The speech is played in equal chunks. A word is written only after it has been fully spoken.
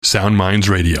Sound Minds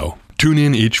Radio. Tune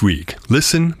in each week.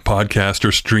 Listen, podcast,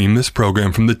 or stream this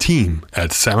program from the team at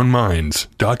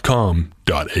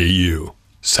soundminds.com.au.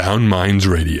 Sound Minds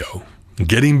Radio.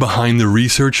 Getting behind the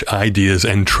research, ideas,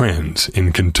 and trends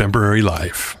in contemporary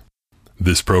life.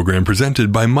 This program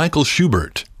presented by Michael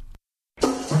Schubert.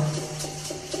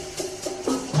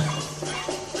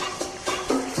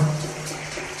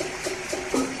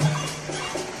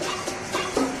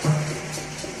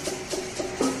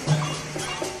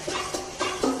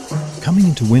 Coming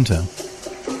into winter,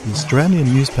 the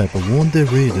Australian newspaper warned their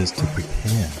readers to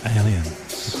prepare.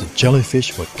 Aliens. That the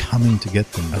jellyfish were coming to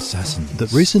get them. Assassins.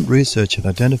 That recent research had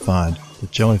identified the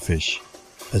jellyfish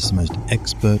as the most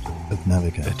expert of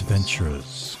navigators.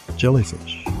 Adventurers.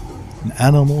 Jellyfish, an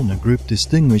animal in a group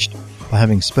distinguished by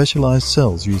having specialised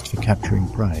cells used for capturing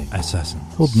prey. Assassins.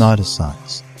 Called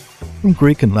cnidocytes, from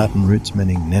Greek and Latin roots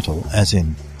meaning nettle, as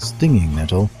in stinging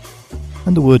nettle,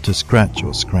 and the word to scratch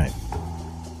or scrape,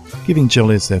 giving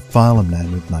jellies their phylum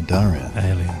name of Cnidaria.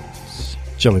 Aliens.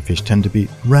 Jellyfish tend to be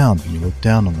round when you look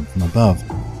down on them from above,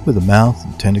 with a mouth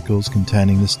and tentacles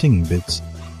containing the stinging bits,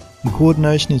 and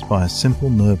coordination is by a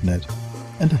simple nerve net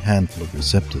and a handful of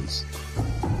receptors.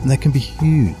 And they can be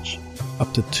huge,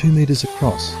 up to 2 meters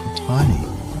across, and tiny,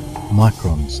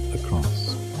 microns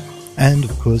across. And,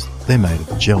 of course, they're made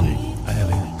of jelly,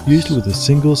 Aliens. usually with a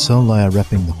single cell layer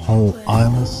wrapping the whole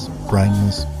eyeless,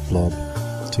 brainless blob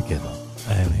together.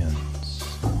 Aliens.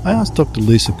 I asked Dr.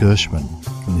 Lisa Gershwin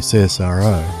from the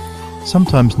CSIRO,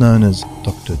 sometimes known as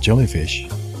Dr. Jellyfish,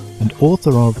 and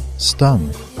author of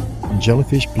Stung, On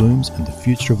Jellyfish Blooms and the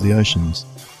Future of the Oceans,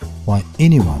 why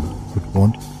anyone would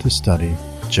want to study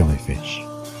jellyfish.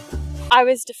 I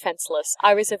was defenseless.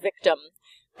 I was a victim.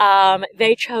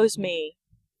 They chose me.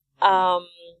 There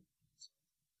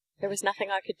was nothing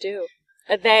I could do.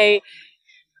 They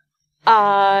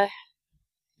are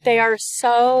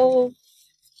so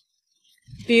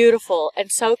beautiful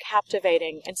and so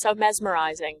captivating and so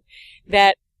mesmerizing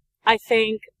that I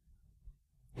think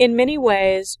in many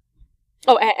ways,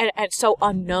 and so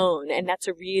unknown, and that's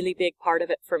a really big part of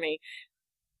it for me.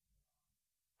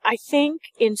 I think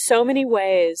in so many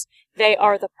ways they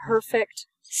are the perfect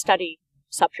study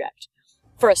subject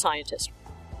for a scientist.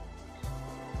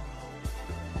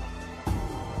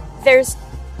 There's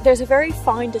a very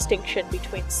fine distinction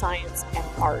between science and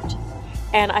art.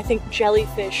 And I think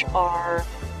jellyfish are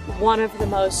one of the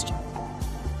most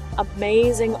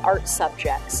amazing art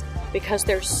subjects because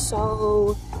they're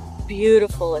so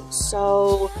beautiful and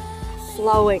so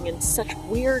flowing and such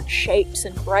weird shapes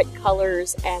and bright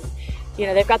colors. And, you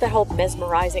know, they've got that whole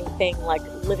mesmerizing thing like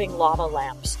living lava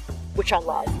lamps, which I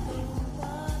love.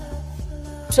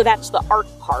 So that's the art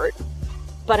part.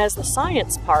 But as the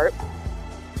science part,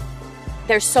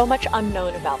 there's so much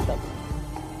unknown about them.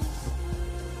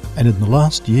 And in the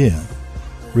last year,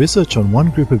 research on one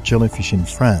group of jellyfish in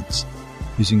France,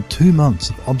 using 2 months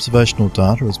of observational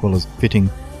data as well as fitting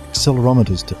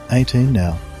accelerometers to 18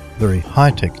 now very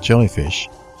high-tech jellyfish,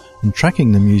 and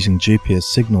tracking them using GPS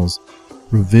signals,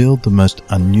 revealed the most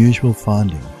unusual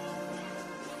finding.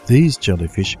 These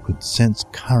jellyfish could sense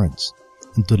currents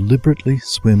and deliberately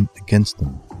swim against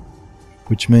them,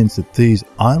 which means that these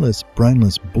eyeless,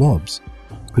 brainless blobs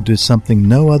could do something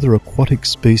no other aquatic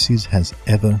species has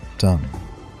ever done: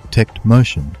 detect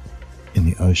motion in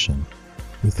the ocean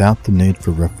without the need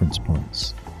for reference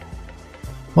points.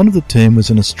 One of the team was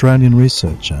an Australian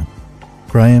researcher,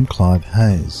 Graham Clive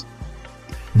Hayes,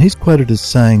 and he's quoted as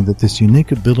saying that this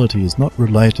unique ability is not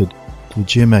related to the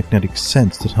geomagnetic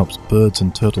sense that helps birds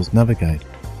and turtles navigate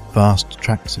vast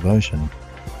tracts of ocean.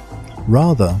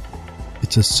 Rather,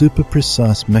 it's a super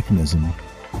precise mechanism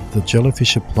the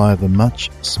jellyfish apply over much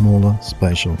smaller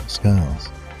spatial scales,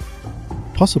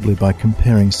 possibly by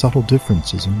comparing subtle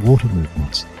differences in water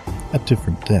movements at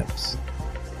different depths.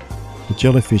 The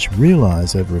jellyfish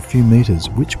realise over a few metres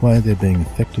which way they're being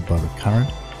affected by the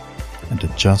current and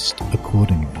adjust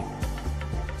accordingly.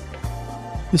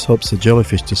 This helps the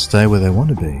jellyfish to stay where they want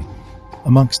to be,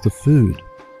 amongst the food,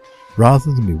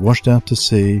 rather than be washed out to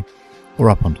sea or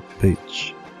up onto the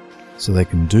beach, so they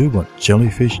can do what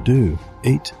jellyfish do: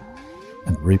 eat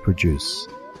and reproduce.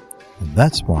 And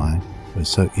that's why we're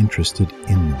so interested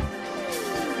in them.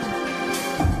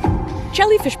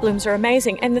 Jellyfish blooms are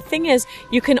amazing, and the thing is,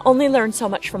 you can only learn so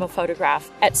much from a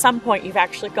photograph. At some point, you've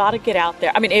actually got to get out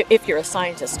there. I mean, if you're a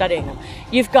scientist studying them,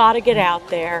 you've got to get out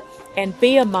there and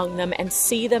be among them and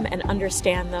see them and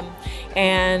understand them,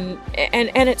 and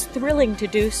it's thrilling to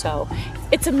do so.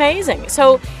 It's amazing.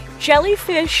 So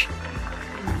jellyfish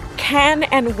can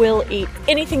and will eat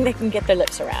anything they can get their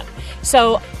lips around.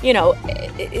 So, you know,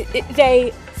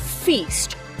 they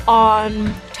feast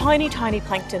on tiny, tiny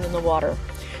plankton in the water.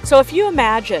 So if you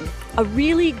imagine a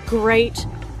really great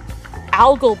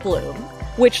algal bloom,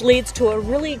 which leads to a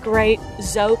really great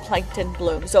zooplankton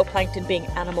bloom, zooplankton being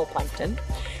animal plankton,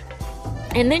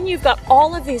 and then you've got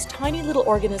all of these tiny little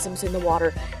organisms in the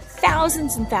water,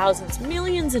 thousands and thousands,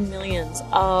 millions and millions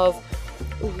of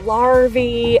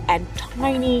larvae and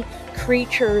tiny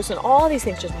creatures and all these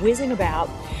things just whizzing about,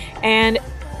 and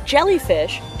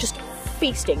jellyfish just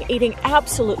feasting, eating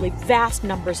absolutely vast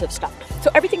numbers of stuff.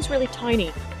 So everything's really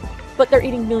tiny, but they're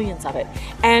eating millions of it.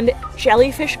 And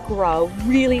jellyfish grow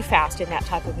really fast in that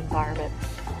type of environment.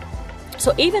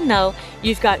 So even though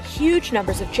you've got huge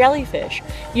numbers of jellyfish,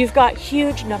 you've got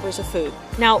huge numbers of food.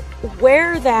 Now,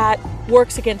 where that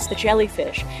works against the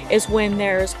jellyfish is when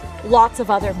there's lots of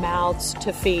other mouths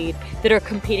to feed that are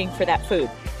competing for that food.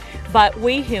 But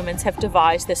we humans have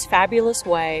devised this fabulous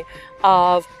way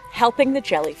of helping the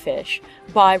jellyfish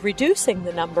by reducing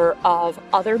the number of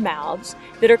other mouths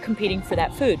that are competing for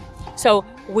that food. So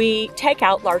we take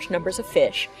out large numbers of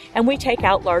fish, and we take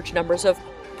out large numbers of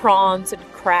prawns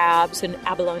and crabs and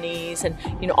abalones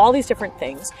and, all these different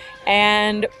things.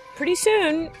 And pretty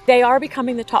soon they are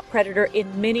becoming the top predator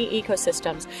in many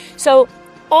ecosystems. So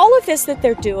all of this that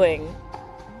they're doing,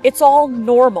 it's all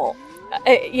normal.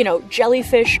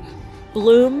 Jellyfish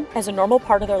bloom as a normal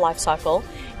part of their life cycle,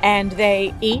 and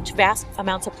they eat vast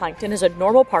amounts of plankton as a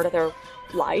normal part of their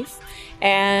life.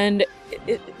 And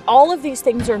all of these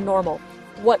things are normal.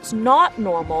 What's not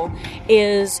normal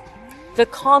is the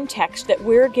context that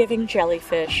we're giving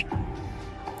jellyfish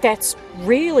that's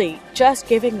really just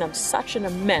giving them such an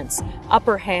immense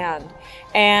upper hand,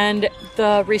 and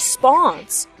the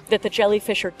response that the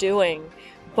jellyfish are doing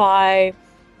by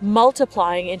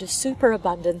multiplying into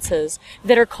superabundances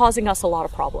that are causing us a lot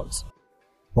of problems.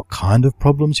 What kind of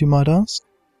problems, you might ask?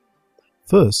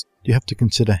 First, you have to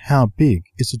consider how big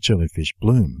is a jellyfish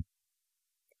bloom.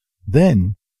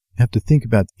 Then, you have to think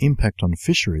about the impact on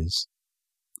fisheries.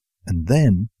 And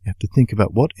then, you have to think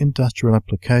about what industrial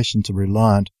applications are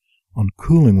reliant on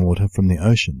cooling water from the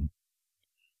ocean.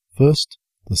 First,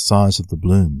 the size of the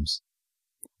blooms.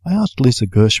 I asked Lisa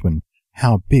Gershwin,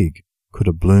 how big could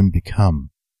a bloom become?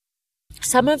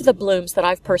 Some of the blooms that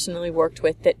I've personally worked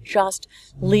with that just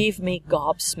leave me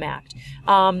gobsmacked.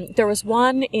 There was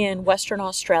one in Western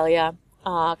Australia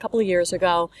a couple of years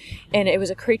ago, and it was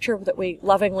a creature that we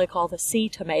lovingly call the sea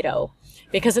tomato,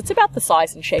 because it's about the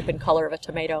size and shape and color of a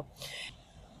tomato.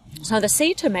 So the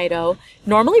sea tomato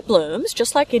normally blooms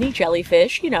just like any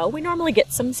jellyfish. We normally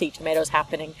get some sea tomatoes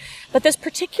happening. But this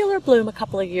particular bloom a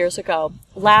couple of years ago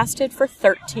lasted for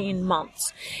 13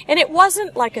 months. And it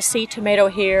wasn't like a sea tomato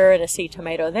here and a sea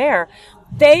tomato there.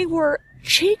 They were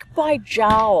cheek by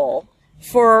jowl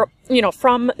from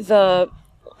the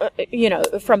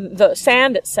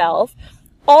sand itself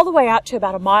all the way out to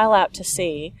about a mile out to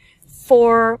sea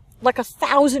for like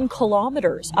 1,000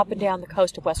 kilometers up and down the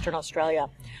coast of Western Australia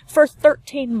for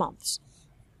 13 months.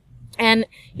 And,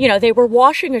 they were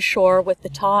washing ashore with the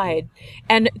tide,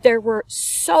 and there were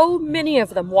so many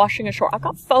of them washing ashore. I've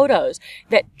got photos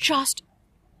that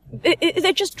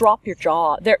they just drop your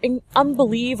jaw. They're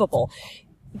unbelievable.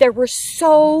 There were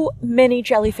so many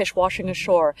jellyfish washing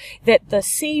ashore that the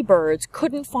seabirds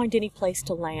couldn't find any place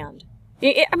to land.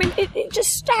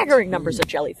 Just staggering numbers of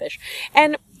jellyfish.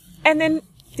 And then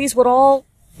these would all,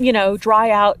 dry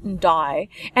out and die.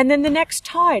 And then the next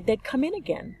tide, they'd come in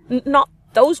again. Not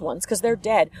those ones, because they're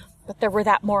dead, but there were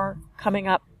that more coming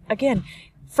up again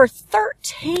for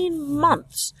 13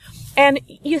 months. And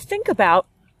you think about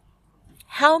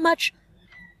how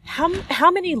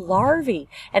many larvae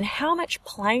and how much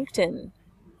plankton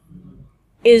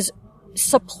is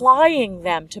supplying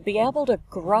them to be able to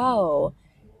grow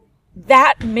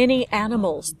that many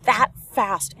animals that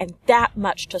fast and that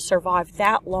much to survive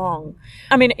that long.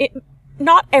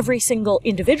 Not every single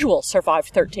individual survived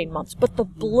 13 months, but the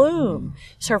bloom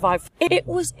survived. It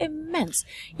was immense.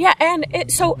 Yeah, and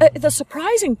the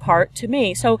surprising part to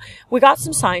me, so we got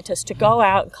some scientists to go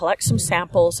out and collect some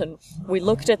samples, and we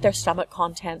looked at their stomach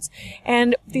contents,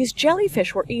 and these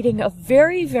jellyfish were eating a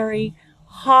very, very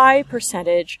high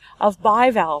percentage of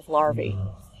bivalve larvae.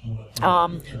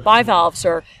 Bivalves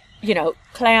are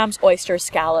clams, oysters,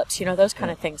 scallops, those kind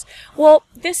of things. Well,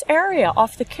 this area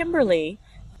off the Kimberley,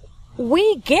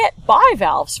 we get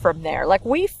bivalves from there. Like,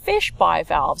 we fish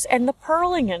bivalves, and the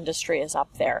pearling industry is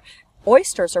up there.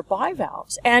 Oysters are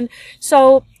bivalves. And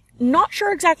so, not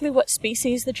sure exactly what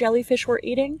species the jellyfish were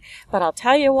eating, but I'll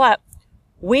tell you what,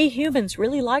 we humans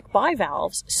really like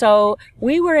bivalves. So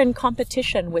we were in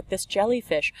competition with this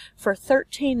jellyfish for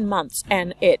 13 months,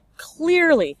 and it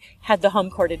clearly had the home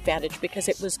court advantage because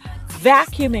it was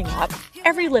vacuuming up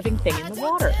every living thing in the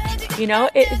water. You know,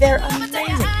 they're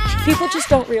amazing. People just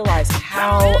don't realize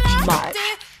how much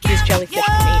these jellyfish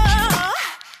can eat.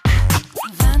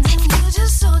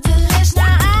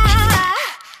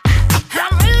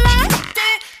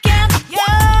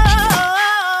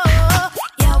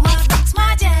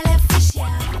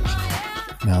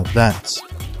 Now that's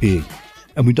big.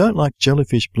 And we don't like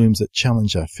jellyfish blooms that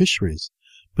challenge our fisheries,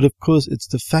 but of course it's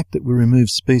the fact that we remove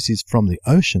species from the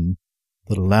ocean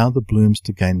that allow the blooms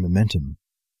to gain momentum.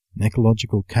 An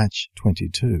ecological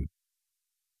catch-22.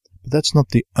 But that's not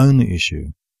the only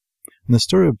issue. In the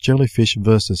story of jellyfish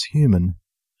versus human,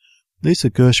 Lisa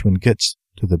Gershwin gets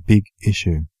to the big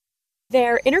issue.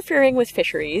 They're interfering with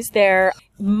fisheries, they're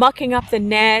mucking up the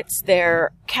nets,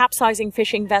 they're capsizing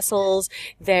fishing vessels,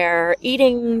 they're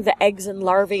eating the eggs and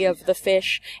larvae of the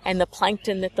fish and the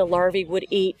plankton that the larvae would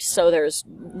eat, so there's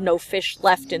no fish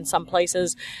left in some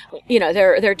places. You know,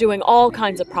 they're doing all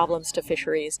kinds of problems to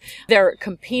fisheries. They're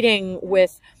competing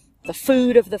with the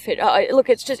food of the fish. Look,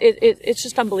 it's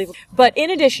just unbelievable. But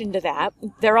in addition to that,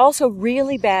 they're also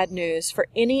really bad news for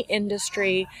any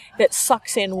industry that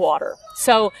sucks in water.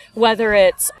 So whether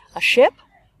it's a ship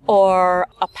or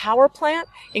a power plant,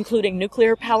 including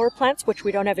nuclear power plants, which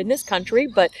we don't have in this country,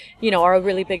 but, you know, are a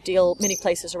really big deal many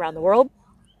places around the world,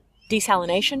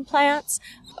 desalination plants,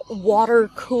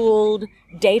 water-cooled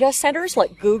data centers,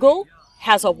 like Google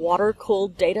has a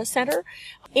water-cooled data center,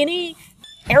 any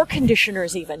air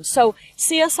conditioners even. So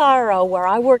CSIRO, where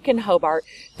I work in Hobart,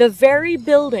 the very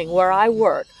building where I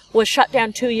work was shut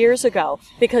down 2 years ago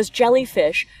because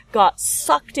jellyfish got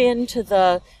sucked into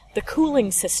the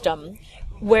cooling system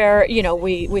where, you know,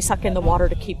 we suck in the water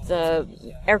to keep the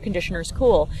air conditioners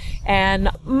cool. And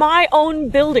my own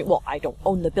building, well, I don't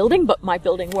own the building, but my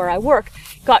building where I work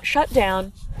got shut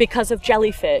down because of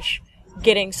jellyfish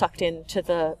getting sucked into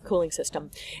the cooling system.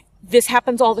 This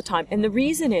happens all the time. And the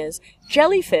reason is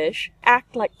jellyfish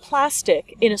act like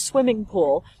plastic in a swimming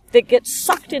pool that gets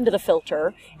sucked into the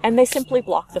filter, and they simply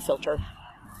block the filter.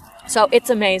 So it's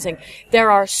amazing.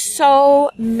 There are so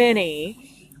many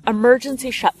emergency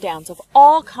shutdowns of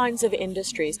all kinds of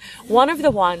industries. One of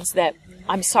the ones that,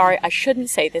 I'm sorry, I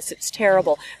shouldn't say this, it's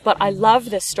terrible, but I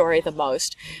love this story the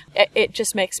most. It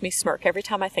just makes me smirk every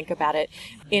time I think about it.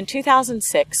 In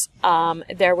 2006,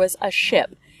 there was a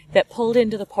ship that pulled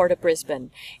into the port of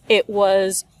Brisbane. It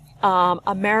was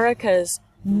America's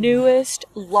newest,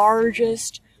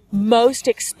 largest, most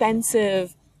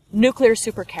expensive nuclear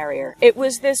supercarrier. It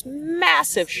was this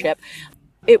massive ship.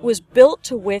 It was built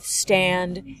to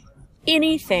withstand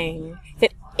anything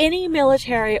that any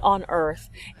military on Earth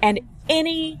and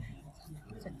any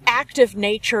act of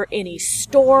nature, any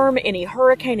storm, any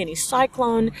hurricane, any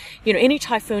cyclone, you know, any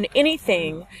typhoon,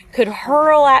 anything could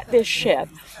hurl at this ship.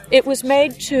 It was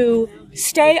made to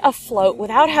stay afloat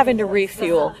without having to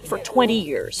refuel for 20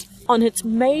 years. On its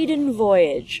maiden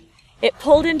voyage, it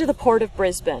pulled into the port of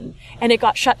Brisbane, and it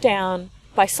got shut down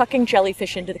by sucking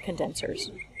jellyfish into the condensers.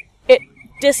 It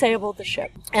disabled the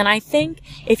ship. And I think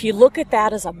if you look at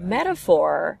that as a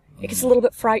metaphor, it gets a little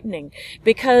bit frightening,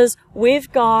 because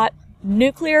we've got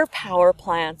nuclear power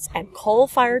plants and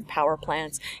coal-fired power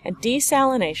plants and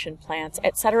desalination plants,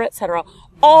 etc.,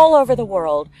 all over the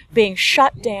world being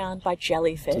shut down by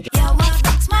jellyfish.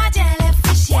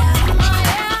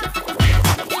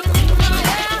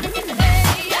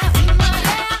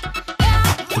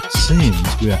 It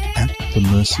seems we are at the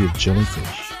mercy of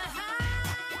jellyfish.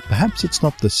 Perhaps it's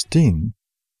not the sting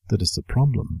that is the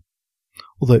problem.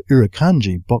 Although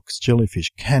Irukandji box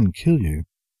jellyfish can kill you,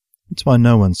 it's why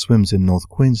no one swims in North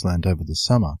Queensland over the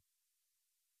summer.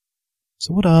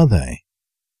 So what are they?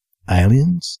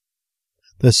 Aliens?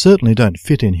 They certainly don't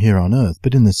fit in here on Earth,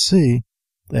 but in the sea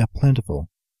they are plentiful.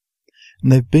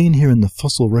 And they've been here in the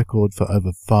fossil record for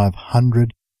over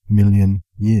 500 million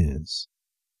years.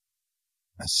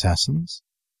 Assassins?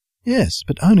 Yes,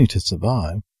 but only to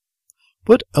survive.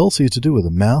 What else are you to do with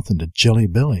a mouth and a jelly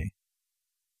belly?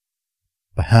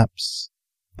 Perhaps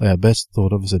they are best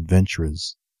thought of as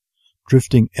adventurers,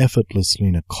 drifting effortlessly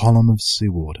in a column of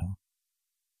seawater.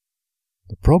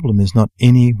 The problem is not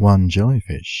any one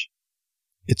jellyfish.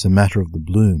 It's a matter of the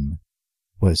bloom,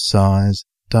 where size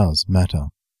does matter,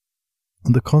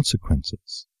 and the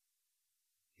consequences.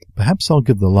 Perhaps I'll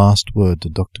give the last word to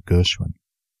Dr. Gershwin,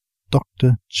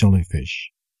 Dr.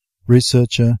 Jellyfish,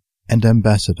 researcher and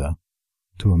ambassador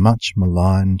to a much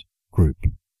maligned group.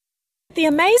 The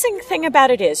amazing thing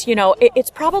about it is, you know, it's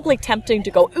probably tempting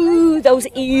to go, ooh, those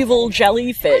evil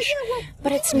jellyfish.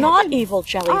 But it's not evil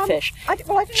jellyfish.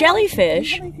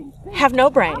 Jellyfish have no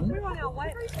brain.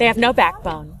 They have no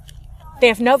backbone. They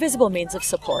have no visible means of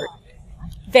support.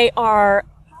 They are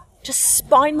just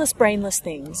spineless, brainless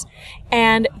things.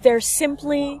 And they're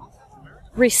simply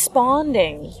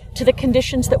responding to the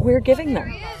conditions that we're giving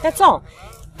them. That's all.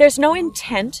 There's no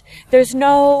intent. There's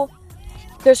no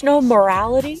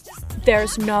morality.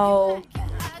 There's no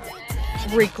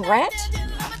regret.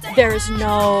 There's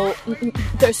no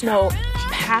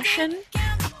passion.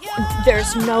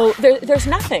 There's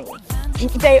nothing.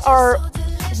 They are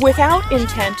without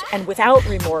intent and without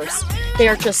remorse. They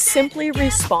are just simply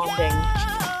responding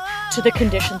to the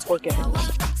conditions we're giving them.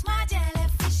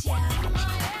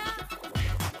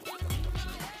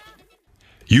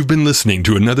 You've been listening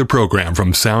to another program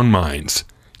from Sound Minds,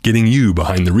 getting you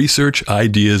behind the research,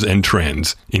 ideas, and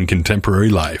trends in contemporary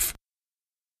life.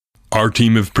 Our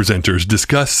team of presenters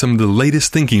discuss some of the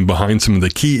latest thinking behind some of the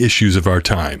key issues of our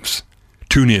times.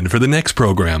 Tune in for the next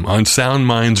program on Sound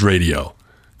Minds Radio.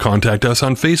 Contact us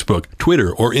on Facebook,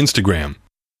 Twitter, or Instagram.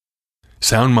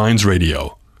 Sound Minds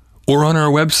Radio, or on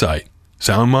our website,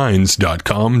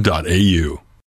 soundminds.com.au.